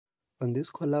On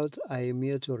this call out, I am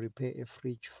here to repair a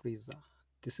fridge freezer.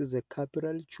 This is a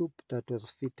capital tube that was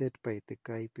fitted by the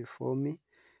guy before me,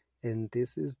 and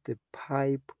this is the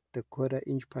pipe, the 1/4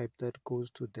 inch pipe that goes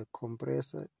to the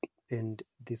compressor, and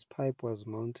this pipe was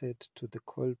mounted to the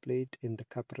cold plate, and the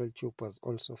capital tube was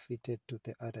also fitted to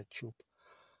the other tube.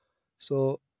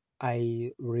 So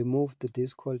I removed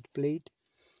this cold plate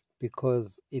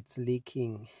because it's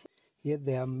leaking. Here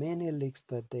there are many leaks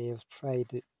that they have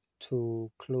tried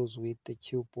to close with the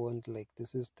tube wand. Like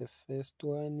this is the first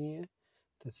one here,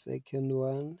 the second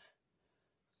one,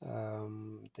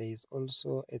 there is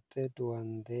also a third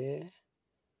one there.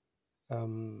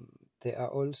 There are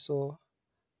also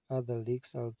other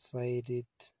leaks outside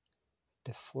it,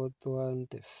 the fourth one,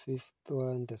 the fifth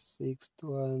one, the sixth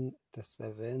one, the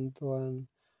seventh one.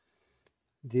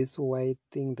 This white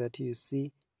thing that you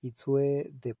see, it's where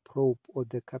the probe or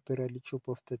the capillary tube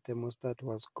of the thermostat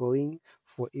was going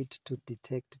for it to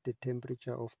detect the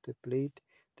temperature of the plate.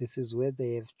 This is where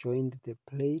they have joined the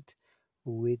plate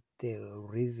with the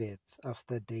rivets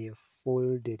after they have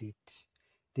folded it.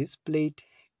 This plate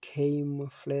came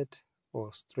flat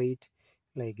or straight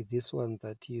like this one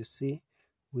that you see,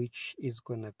 which is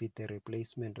gonna be the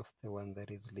replacement of the one that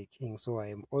is leaking. So I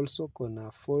am also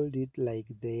gonna fold it like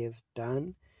they have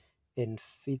done and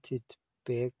fit it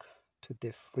back to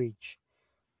the fridge.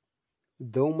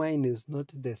 Though mine is not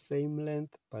the same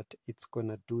length, but it's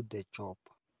gonna do the job.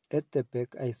 At the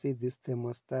back I see this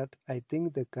thermostat. I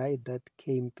think the guy that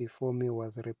came before me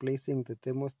was replacing the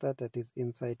thermostat that is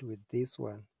inside with this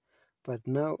one, but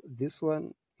now this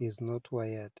one is not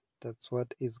wired. That's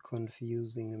what is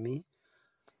confusing me,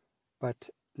 but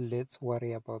let's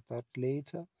worry about that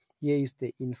later. Here is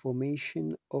the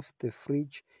information of the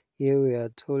fridge. Here we are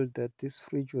told that this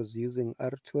fridge was using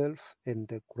R12 and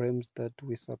the grams that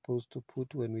we're supposed to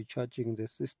put when we're charging the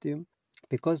system.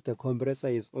 Because the compressor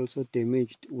is also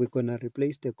damaged, we're gonna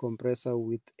replace the compressor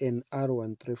with an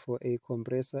R134A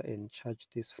compressor and charge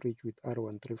this fridge with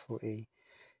R134A.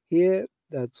 Here,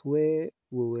 that's where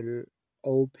we will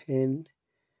open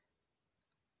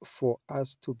for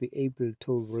us to be able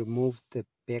to remove the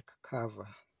back cover.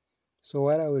 So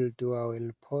what I will do, I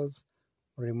will pause,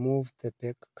 remove the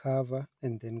back cover,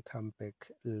 and then come back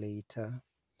later.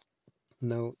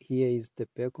 Now here is the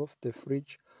back of the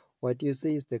fridge. What you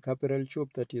see is the capillary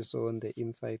tube that you saw on the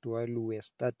inside while we were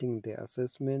starting the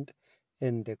assessment,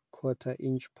 and the 1/4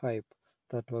 inch pipe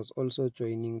that was also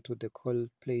joining to the cold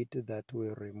plate that we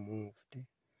removed.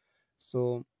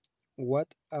 So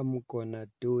what I'm gonna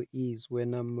do is,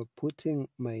 when I'm putting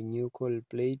my new cold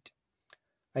plate,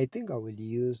 I think I will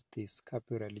use this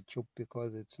capillary tube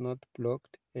because it's not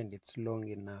blocked and it's long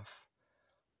enough.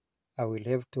 I will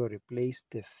have to replace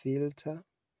the filter.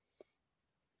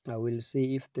 I will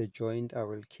see if the joint, I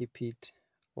will keep it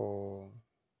or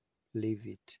leave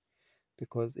it,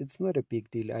 because it's not a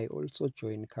big deal. I also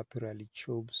join capillary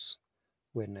tubes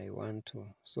when I want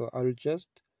to. So I'll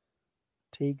just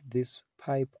take this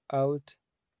pipe out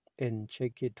and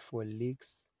check it for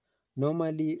leaks.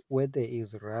 Normally where there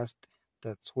is rust,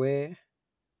 that's where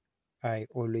I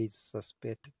always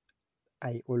suspect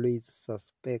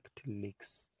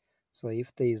leaks. So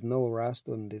if there is no rust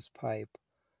on this pipe,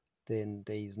 then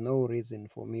there is no reason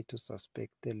for me to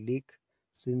suspect the leak.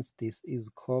 Since this is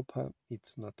copper,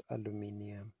 it's not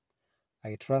aluminium.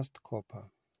 I trust copper.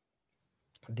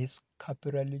 This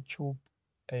capillary tube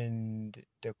and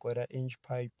the 1/4 inch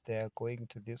pipe, they are going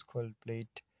to this cold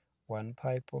plate. One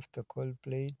pipe of the cold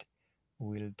plate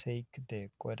will take the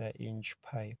 1/4 inch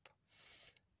pipe,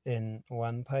 and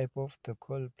one pipe of the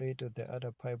cold plate or the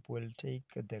other pipe will take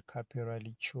the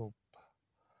capillary tube.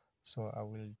 So I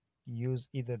will use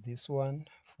either this one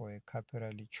for a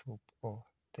capillary tube or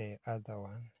the other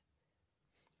one.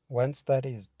 Once that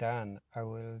is done, I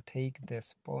will take the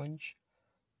sponge,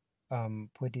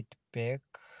 put it back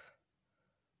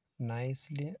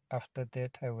nicely. After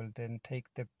that, I will then take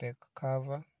the back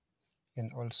cover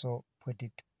and also put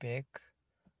it back.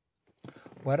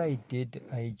 What I did,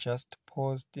 I just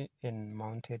paused and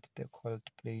mounted the cold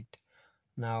plate.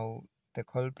 Now the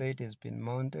cold plate has been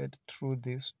mounted through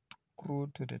this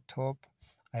screw to the top.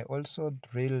 I also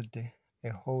drilled a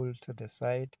hole to the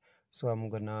side, so I'm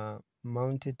gonna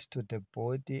mount it to the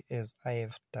body as I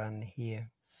have done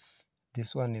here.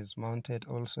 This one is mounted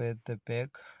also at the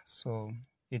back, so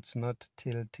it's not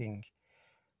tilting.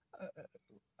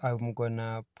 I'm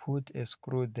gonna put a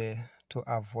screw there to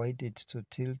avoid it to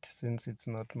tilt, since it's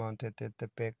not mounted at the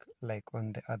back like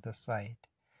on the other side.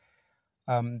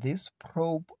 This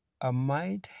probe, I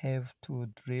might have to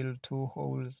drill 2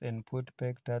 holes and put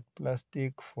back that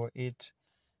plastic for it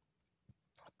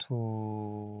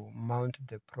to mount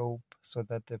the probe so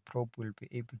that the probe will be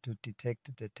able to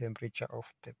detect the temperature of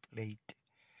the plate.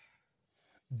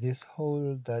 This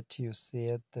hole that you see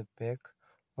at the back,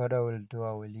 what I will do,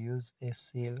 I will use a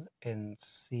seal and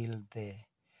seal there.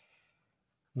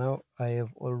 Now I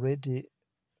have already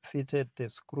fitted the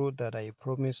screw that I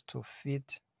promised to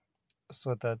fit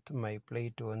so that my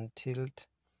plate won't tilt.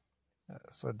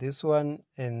 So this one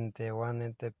and the one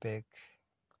at the back,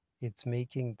 it's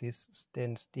making this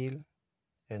stand still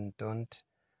and don't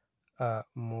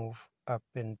move up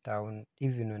and down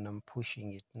even when I'm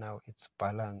pushing it. Now it's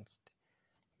balanced.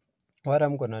 What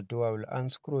I'm gonna do, I will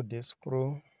unscrew this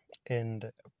screw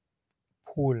and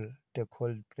pull the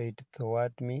cold plate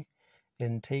toward me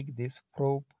and take this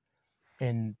probe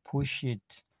and push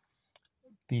it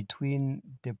between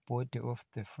the body of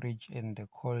the fridge and the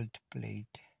cold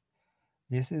plate.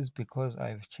 This is because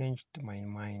I've changed my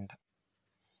mind.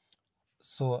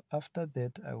 So after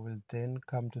that, I will then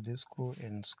come to this screw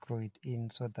and screw it in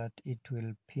so that it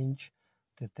will pinch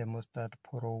the thermostat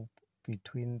probe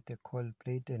between the cold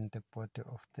plate and the body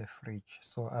of the fridge.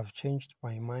 So I've changed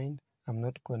my mind. I'm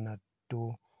not gonna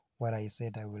do what I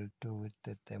said I will do with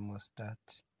the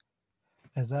thermostat.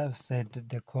 As I've said,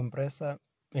 the compressor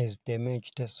is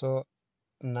damaged, so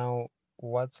now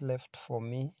what's left for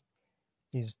me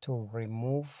is to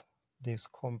remove this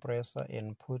compressor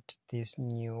and put this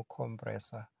new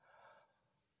compressor.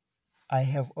 I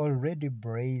have already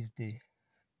brazed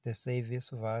the service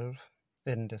valve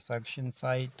and the suction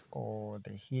side or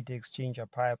the heat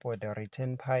exchanger pipe or the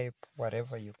return pipe,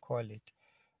 whatever you call it.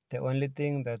 The only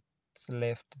thing that's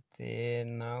left there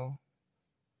now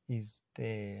is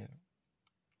the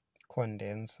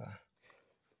condenser.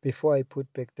 Before I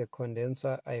put back the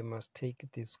condenser, I must take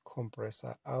this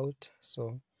compressor out.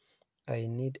 So I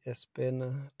need a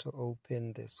spanner to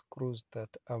open the screws that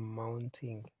are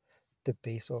mounting the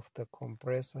base of the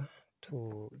compressor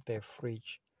to the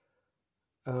fridge.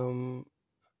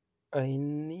 I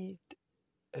need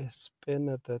a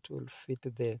spanner that will fit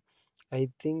there. I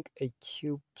think a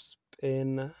cube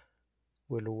spanner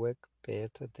will work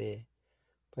better there,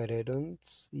 but I don't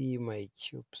see my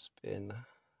cube spanner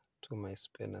to my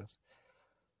spanners.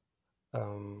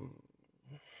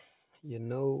 You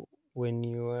know, when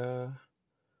you are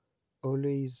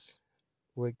always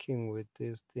working with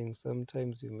these things,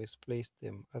 sometimes you misplace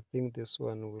them. I think this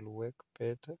one will work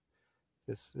better.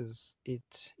 This is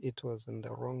it. It was in the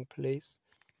wrong place.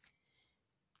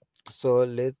 So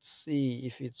let's see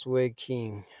if it's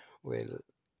working. Well,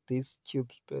 this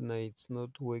tube spanner, it's not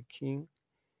working.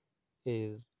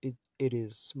 It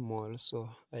is small, so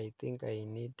I think I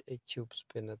need a tube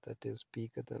spanner that is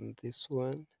bigger than this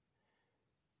one.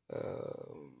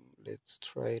 Let's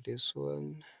try this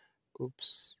one.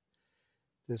 Oops,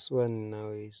 this one now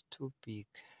is too big,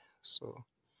 so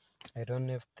I don't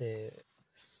have the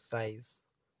size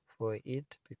for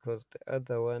it because the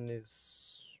other one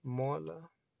is smaller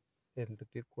and the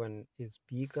big one is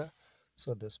bigger.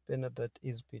 So the spanner that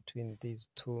is between these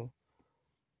two,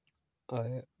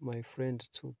 my friend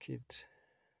took it.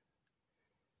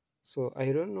 So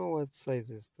I don't know what size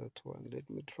is that one. Let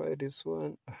me try this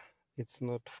one. It's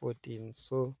not 14,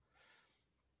 so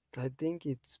I think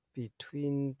it's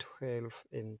between 12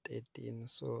 and 13.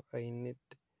 So I need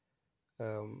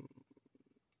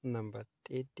number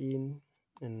 13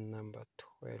 and number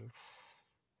 12.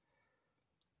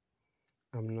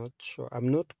 I'm not sure. I'm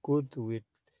not good with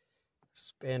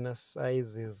spanner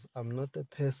sizes. I'm not a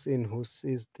person who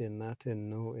sees the nut and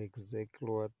know exactly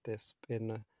what the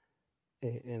spanner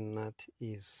and nut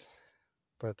is.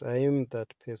 But I am that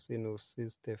person who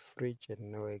sees the fridge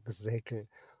and know exactly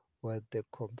what the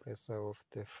compressor of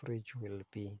the fridge will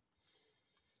be.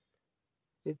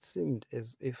 It seemed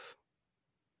as if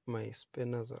my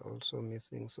spanners are also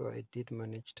missing, so I did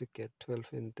manage to get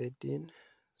 12 and 13.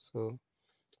 So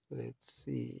let's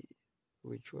see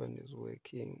which one is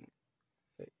working.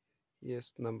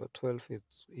 Yes, number 12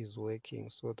 is working,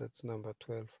 so that's number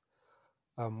 12.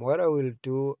 What I will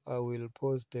do, I will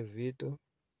pause the video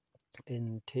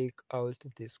and take out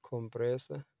this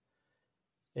compressor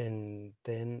and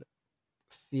then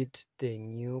fit the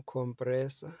new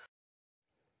compressor.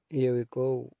 Here we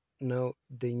go. Now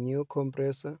the new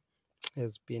compressor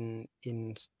has been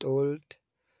installed.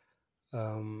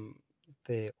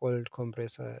 The old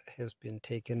compressor has been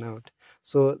taken out.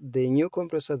 So the new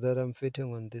compressor that I'm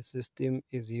fitting on this system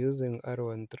is using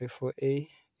R134A,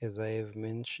 as I have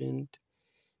mentioned.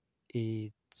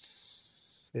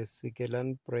 It's a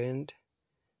Sigeland brand.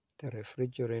 The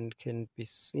refrigerant can be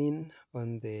seen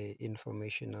on the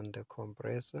information on the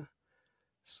compressor.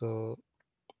 So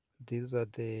these are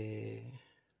the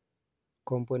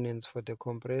components for the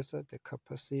compressor, the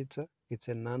capacitor. It's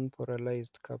a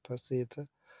non-polarized capacitor.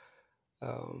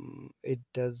 It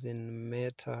doesn't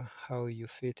matter how you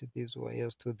fit these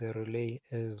wires to the relay,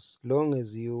 as long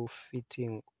as you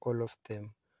fitting all of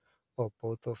them or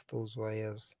both of those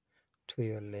wires to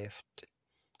your left.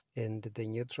 And the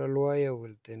neutral wire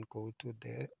will then go to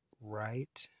the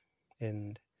right,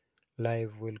 and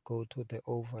live will go to the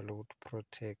overload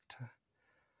protector.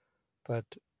 But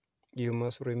you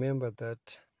must remember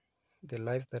that the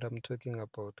live that I'm talking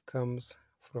about comes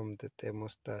from the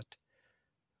thermostat.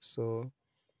 So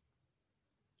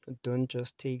don't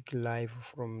just take live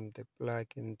from the plug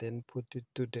and then put it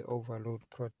to the overload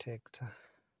protector.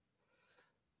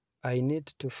 I need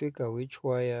to figure which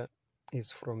wire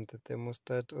is from the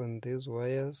thermostat on these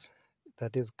wires,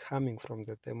 that is coming from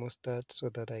the thermostat, so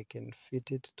that I can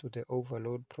fit it to the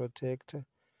overload protector.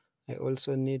 I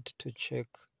also need to check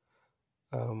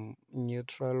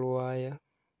neutral wire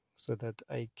so that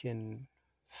I can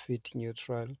fit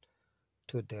neutral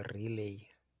to the relay.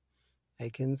 I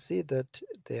can see that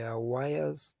there are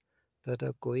wires that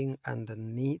are going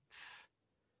underneath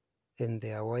and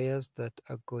there are wires that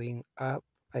are going up.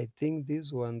 I think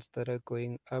these ones that are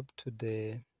going up to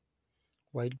the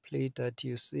white plate that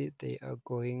you see, they are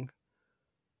going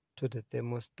to the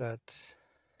thermostat.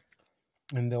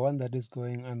 And the one that is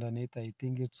going underneath, I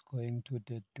think it's going to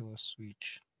the door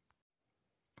switch.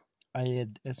 I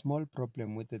had a small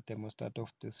problem with the thermostat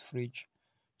of this fridge,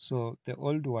 so the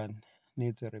old one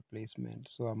needs a replacement.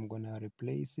 So I'm gonna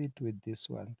replace it with this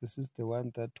one. This is the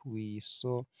one that we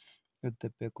saw at the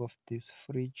back of this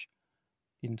fridge,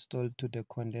 installed to the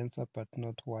condenser but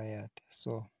not wired.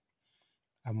 So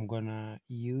I'm gonna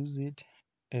use it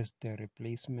as the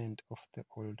replacement of the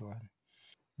old one.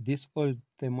 This old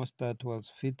thermostat was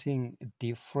fitting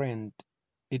different.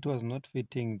 It was not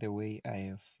fitting the way I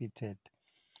have fitted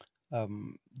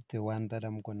the one that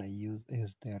I'm gonna use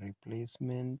as the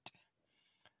replacement.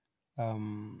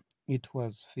 It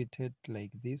was fitted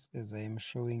like this as I am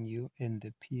showing you, and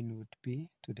the pin would be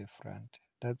to the front.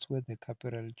 That's where the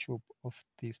capital tube of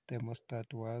this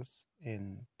thermostat was,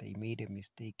 and they made a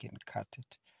mistake and cut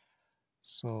it.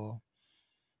 So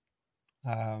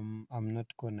I'm not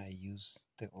gonna use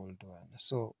the old one.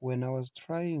 So when I was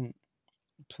trying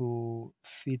to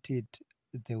fit it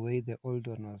the way the old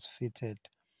one was fitted,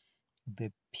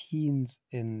 the pins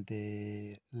and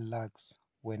the lugs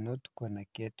were not gonna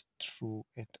get through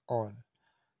at all.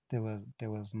 There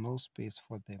was no space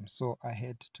for them, so I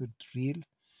had to drill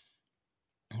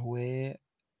where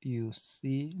you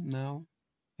see now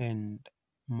and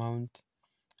mount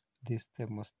this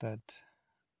thermostat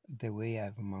the way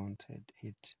I've mounted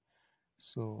it.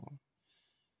 So,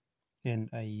 and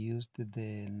I used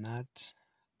the nut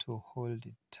to hold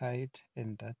it tight,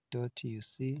 and that dot you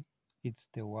see, it's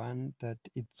the one that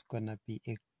it's gonna be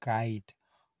a guide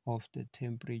of the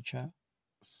temperature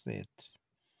set.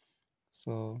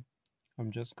 So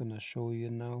I'm just gonna show you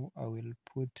now. I will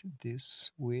put this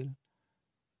wheel,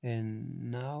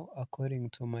 and now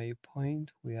according to my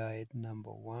point we are at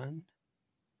number 1,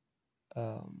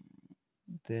 um,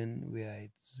 then we are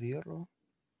at 0,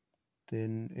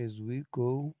 then as we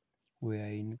go we are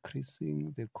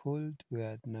increasing the cold. We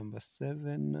are at number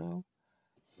 7 now.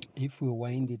 If we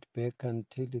wind it back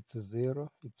until it's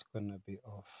 0, it's gonna be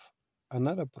off.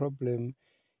 Another problem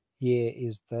here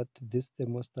is that this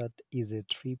thermostat is a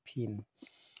 3-pin.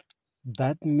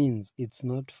 That means it's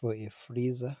not for a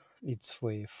freezer, it's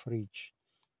for a fridge.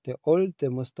 The old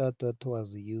thermostat that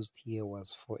was used here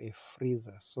was for a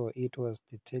freezer, so it was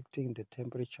detecting the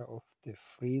temperature of the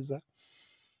freezer.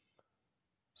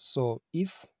 So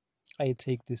if I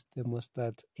take this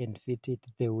thermostat and fit it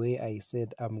the way I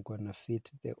said I'm gonna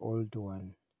fit the old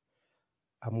one,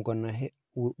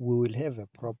 we will have a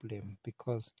problem,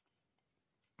 because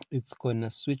it's gonna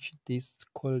switch this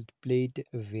cold plate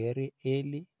very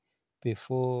early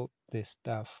before the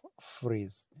stuff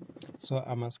freeze. So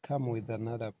I must come with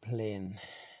another plan.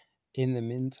 In the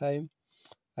meantime,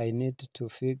 I need to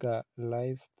figure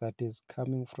live that is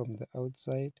coming from the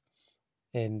outside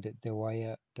and the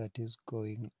wire that is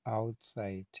going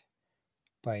outside.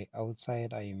 By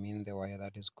outside, I mean the wire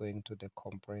that is going to the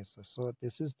compressor. So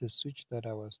this is the switch that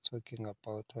I was talking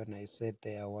about when I said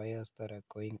there are wires that are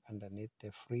going underneath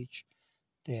the fridge.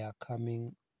 They are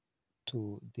coming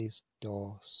to this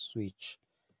door switch.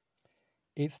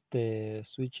 If the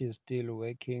switch is still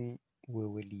working, we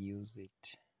will use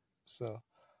it. So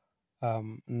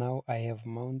now I have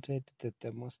mounted the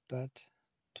thermostat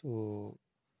to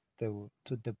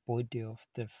the body of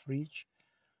the fridge.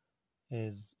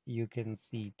 As you can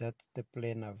see, that's the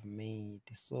plan I've made.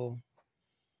 So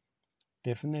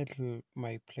definitely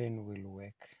my plan will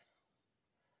work.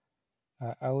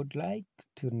 I would like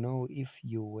to know, if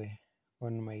you were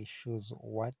on my shoes,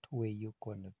 what were you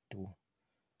gonna do?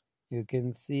 You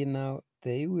can see now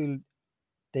they will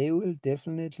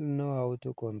definitely know how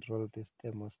to control this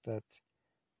thermostat.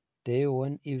 They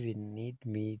won't even need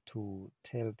me to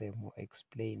tell them or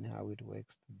explain how it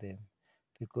works to them,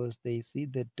 because they see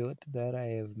the dot that I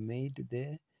have made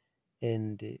there,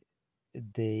 and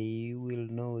they will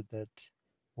know that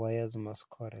wires must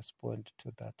correspond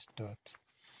to that dot.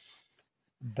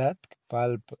 That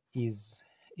bulb is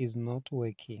not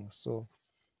working, so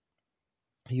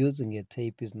using a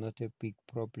tape is not a big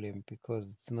problem, because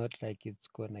it's not like it's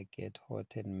gonna get hot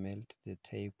and melt the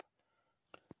tape.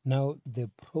 Now the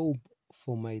probe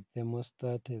for my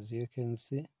thermostat, as you can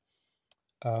see,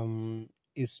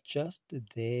 is just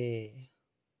there.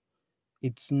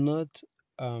 It's not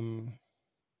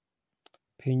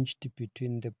pinched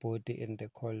between the body and the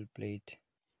cold plate,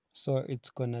 so it's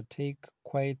gonna take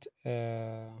quite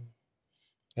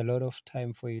a lot of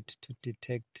time for it to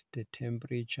detect the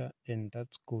temperature, and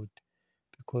that's good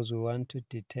because we want to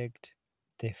detect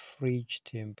the fridge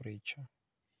temperature.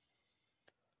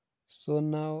 So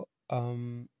now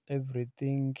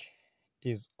everything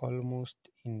is almost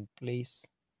in place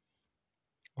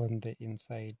on the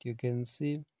inside. You can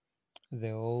see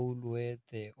the hole where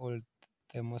the old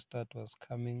thermostat was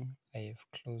coming. I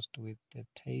have closed with the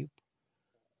tape,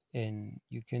 and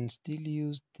you can still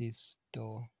use this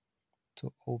door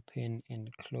to open and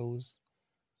close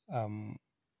um,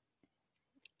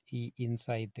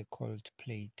 inside the cold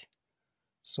plate.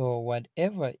 So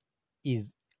whatever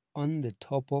is on the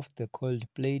top of the cold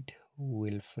plate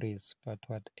will freeze, but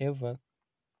whatever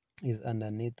is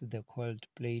underneath the cold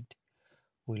plate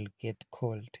will get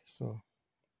cold. So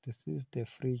this is the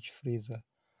fridge freezer,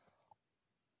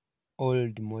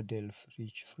 old model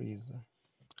fridge freezer.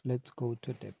 Let's go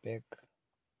to the back.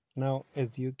 Now,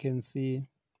 as you can see,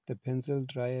 the pencil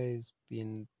dryer has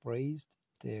been braced,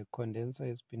 the condenser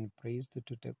has been braced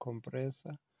to the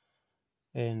compressor,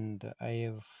 and I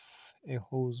have a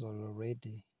hose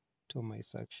already to my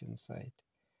suction side.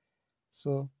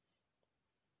 So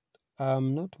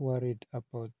I'm not worried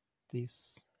about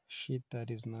this sheet that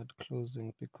is not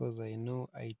closing, because I know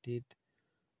I did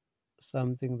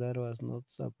something that was not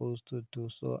supposed to do.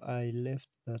 So I left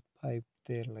that pipe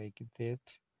there like that.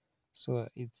 So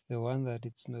it's the one that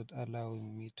it's not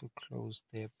allowing me to close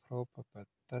there proper, but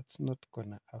that's not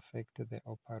gonna affect the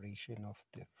operation of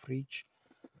the fridge.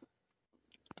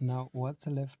 Now what's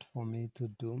left for me to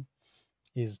do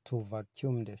is to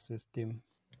vacuum the system.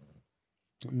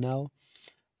 Now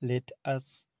let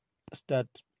us start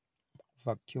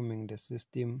vacuuming the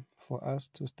system. For us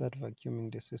to start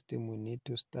vacuuming the system, we need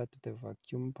to start the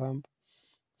vacuum pump.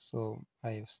 So I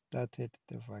have started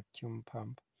the vacuum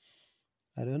pump.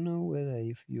 I don't know whether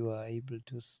if you are able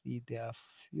to see, there are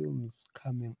fumes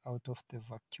coming out of the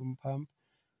vacuum pump,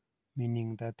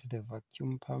 meaning that the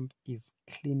vacuum pump is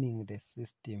cleaning the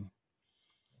system.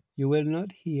 You will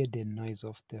not hear the noise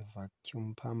of the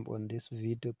vacuum pump on this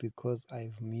video because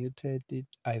I've muted it.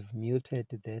 I've muted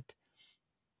that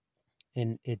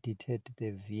and edited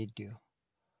the video.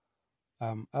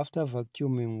 After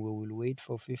vacuuming, we will wait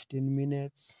for 15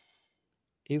 minutes.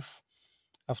 If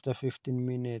after 15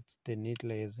 minutes the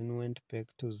needle hasn't went back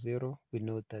to 0, we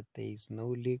know that there is no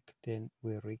leak, then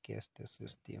we regas the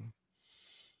system.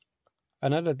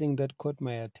 Another thing that caught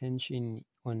my attention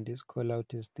on this call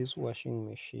out is this washing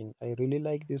machine. I really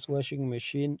like this washing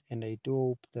machine, and I do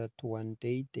hope that one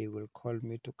day they will call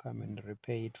me to come and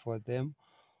repair it for them,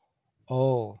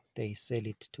 or they sell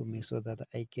it to me so that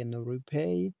I can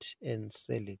repair it and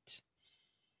sell it,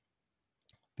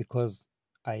 because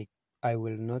I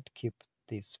will not keep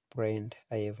this brand.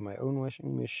 I have my own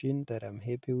washing machine that I'm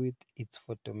happy with. It's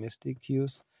for domestic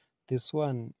use. This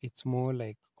one, it's more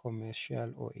like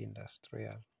commercial or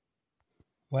industrial.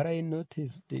 What I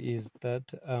noticed is that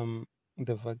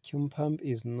the vacuum pump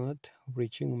is not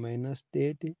reaching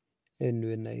 -30, and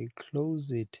when I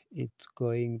close it, it's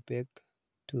going back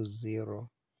to 0.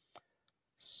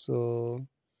 So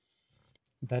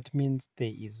that means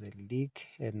there is a leak,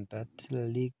 and that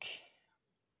leak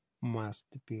must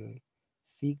be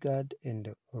figured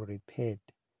and repaired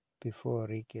before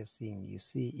regassing. You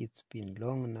see, it's been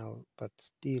long now, but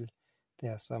still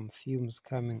there are some fumes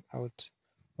coming out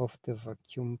of the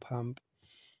vacuum pump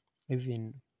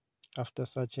even after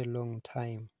such a long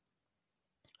time.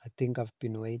 I think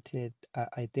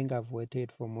I've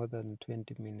waited for more than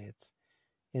 20 minutes,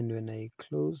 and when I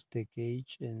close the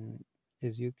gauge, and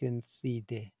as you can see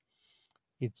there,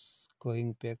 it's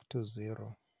going back to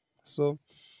 0. So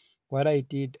what I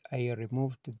did, I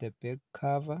removed the back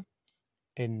cover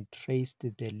and traced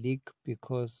the leak,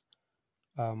 because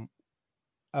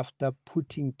after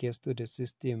putting gas to the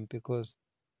system, because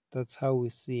that's how we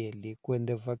see a leak. When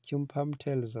the vacuum pump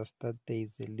tells us that there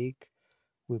is a leak,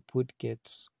 we put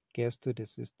gas to the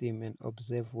system and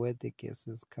observe where the gas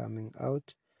is coming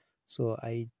out. So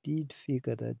I did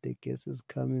figure that the gas is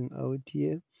coming out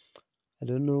here. I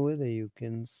don't know whether you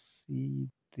can see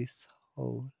this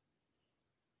hole.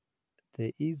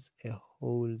 There is a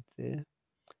hole there.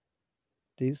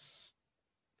 This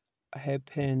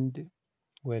happened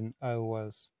when I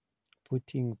was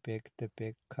putting back the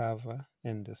back cover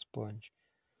and the sponge.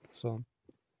 So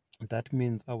that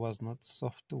means I was not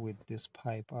soft with this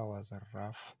pipe, I was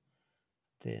rough.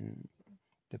 Then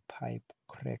the pipe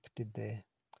cracked there.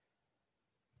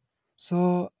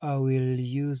 So I will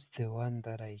use the one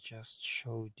that I just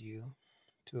showed you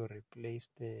to replace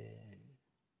the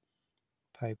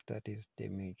pipe that is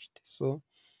damaged. So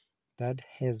that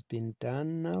has been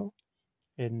done now,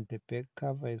 and the back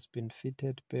cover has been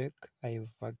fitted back. I have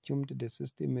vacuumed the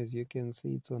system. As you can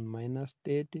see, it's on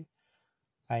 -30.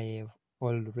 I have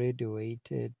already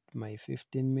waited my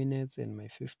 15 minutes, and my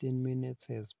 15 minutes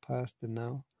has passed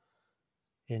now,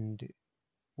 and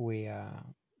we are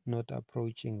not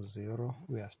approaching 0.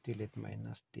 We are still at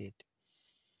 -30.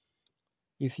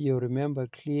 If you remember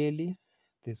clearly,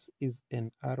 this is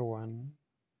an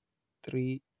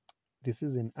R13. This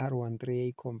is an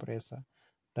R13A compressor.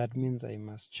 That means I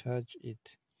must charge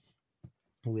it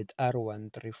with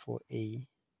R134A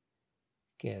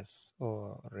gas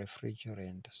or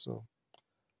refrigerant. So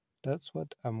that's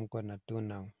what I'm gonna do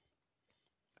now.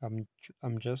 I'm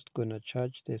just gonna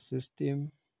charge the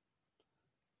system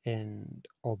and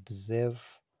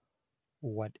observe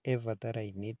whatever that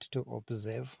I need to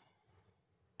observe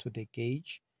to the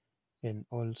gauge, and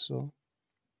also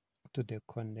to the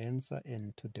condenser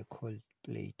and to the cold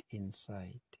plate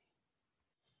inside.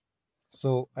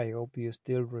 So I hope you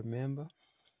still remember,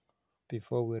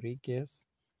 before we regas,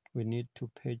 we need to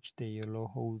patch the yellow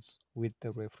hose with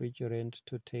the refrigerant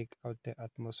to take out the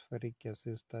atmospheric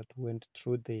gases that went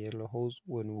through the yellow hose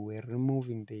when we were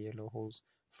removing the yellow hose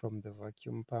from the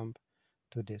vacuum pump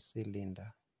to the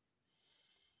cylinder.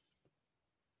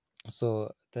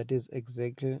 So that is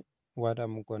exactly what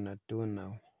I'm gonna do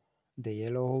now. The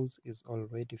yellow hose is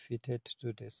already fitted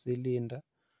to the cylinder,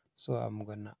 so I'm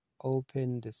gonna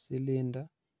open the cylinder.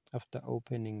 After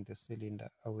opening the cylinder,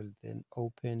 I will then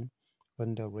open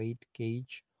on the rate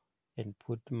gauge and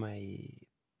put my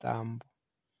thumb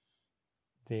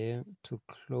there to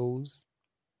close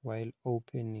while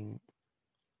opening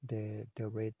the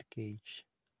rate gauge.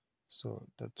 So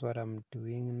that's what I'm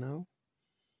doing now.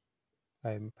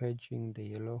 I'm purging the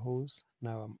yellow hose.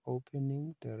 Now I'm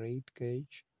opening the rate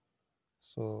gauge.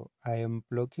 So I am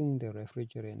blocking the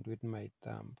refrigerant with my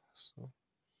thumb. So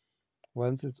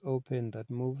once it's open, that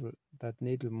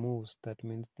needle moves. That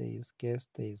means there is gas,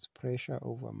 there is pressure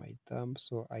over my thumb.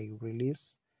 So I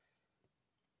release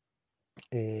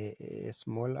a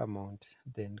small amount,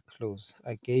 then close.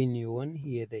 Again, you won't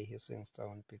hear the hissing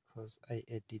sound because I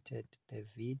edited the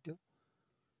video.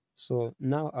 So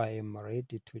now I am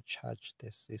ready to charge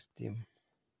the system.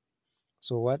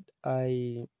 So what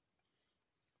I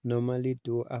normally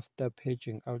do after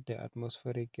purging out the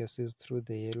atmospheric gases through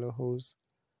the yellow hose,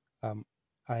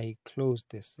 I close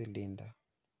the cylinder.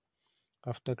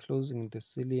 After closing the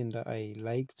cylinder, I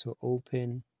like to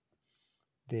open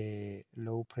the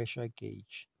low pressure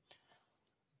gauge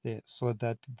so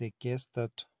that the gas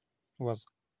that was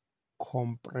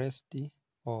compressed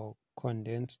or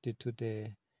condensed to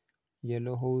the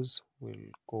yellow hose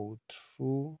will go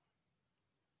through.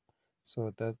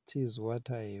 So that is what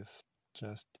I've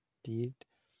just did.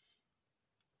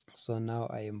 So now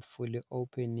I am fully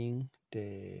opening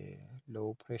the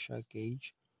low pressure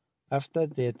gauge. After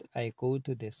that, I go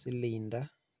to the cylinder,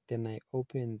 then I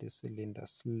open the cylinder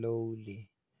slowly.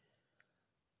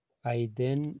 I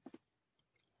then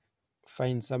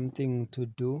find something to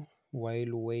do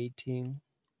while waiting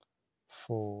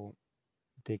for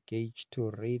the gauge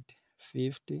to read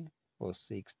 50 or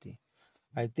 60.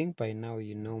 I think by now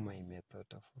you know my method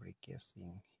of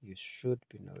regassing. You should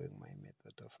be knowing my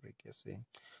method of regassing.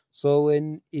 So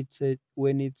when it's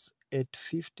at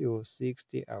 50 or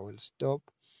 60, I will stop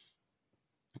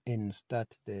and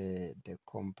start the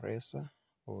compressor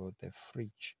or the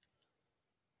fridge.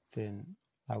 Then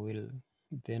I will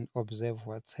then observe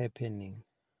what's happening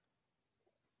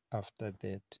after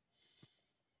that.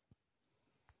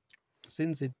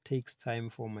 Since it takes time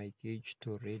for my gauge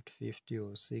to read 50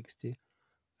 or 60,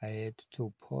 I had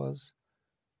to pause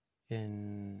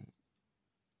and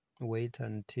wait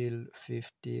until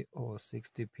 50 or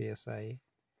 60 psi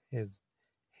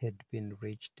had been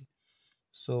reached.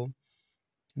 So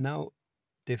now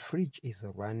the fridge is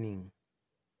running,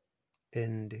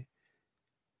 and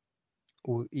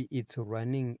it's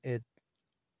running at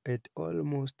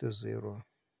almost zero,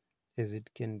 as it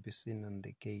can be seen on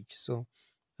the gauge. So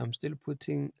I'm still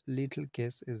putting little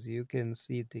gas. As you can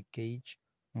see the gauge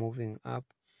moving up.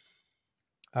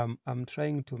 I'm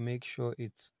trying to make sure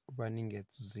it's running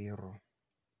at zero.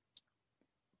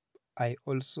 I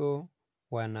also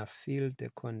wanna fill the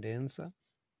condenser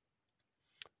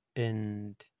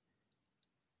and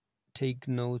take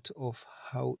note of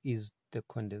how is the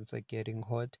condenser getting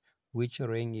hot, which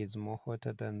ring is more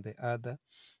hotter than the other,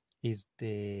 is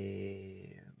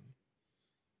the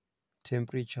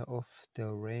temperature of the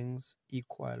rings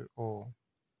equal, or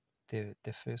the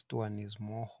first one is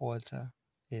more hotter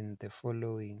and the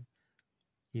following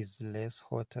is less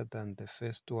hotter than the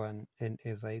first one, and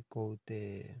as I go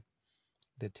the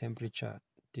temperature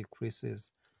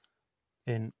decreases.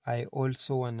 And I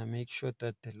also want to make sure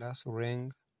that the last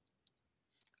ring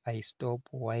I stop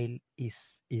while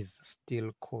is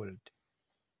still cold.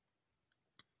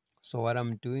 So what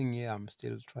I'm doing here, I'm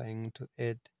still trying to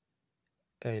add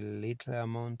a little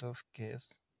amount of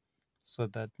gas so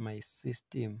that my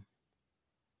system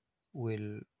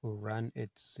will run at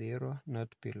zero, not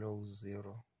below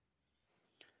zero.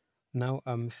 Now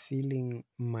I'm feeling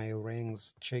my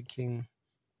rings, checking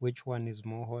which one is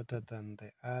more hotter than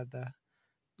the other.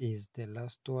 Is the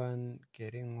last one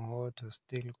getting hot or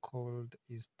still cold?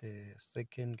 Is the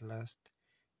second last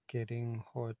getting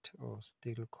hot or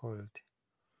still cold?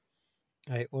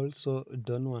 I also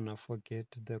don't want to forget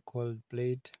the cold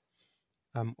plate.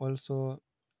 I'm also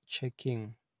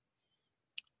checking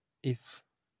if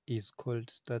is cold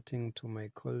starting to my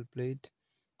cold plate.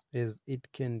 As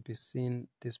it can be seen,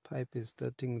 this pipe is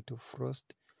starting to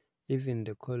frost. Even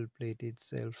the cold plate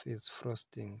itself is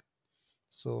frosting.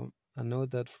 So I know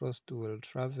that frost will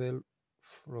travel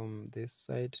from this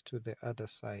side to the other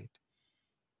side.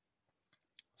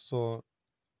 So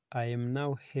I am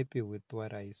now happy with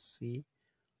what I see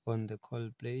on the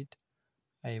cold plate.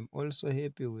 I am also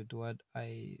happy with what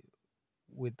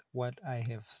I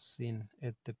have seen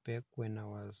at the back when I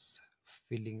was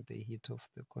feeling the heat of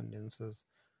the condensers.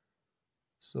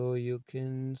 So you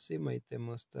can see my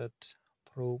thermostat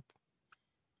probe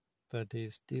that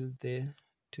is still there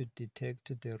to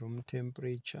detect the room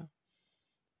temperature,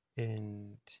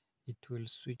 and it will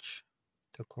switch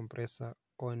the compressor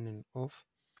on and off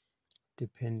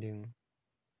depending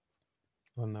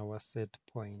on our set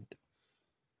point.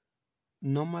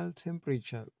 Normal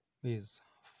temperature is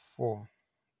 4,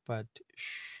 but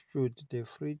should the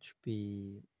fridge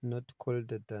be not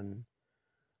colder than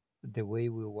the way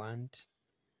we want,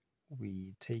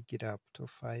 we take it up to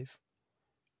 5.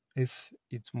 If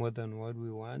it's more than what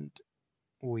we want,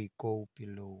 we go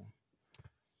below.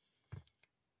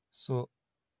 So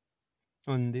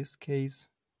on this case,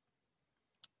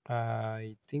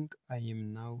 I think I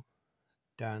am now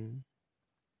done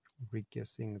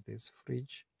regassing this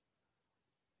fridge.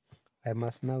 I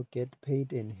must now get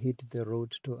paid and hit the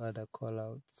road to other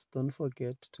callouts. Don't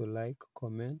forget to like,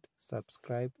 comment,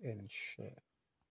 subscribe, and share.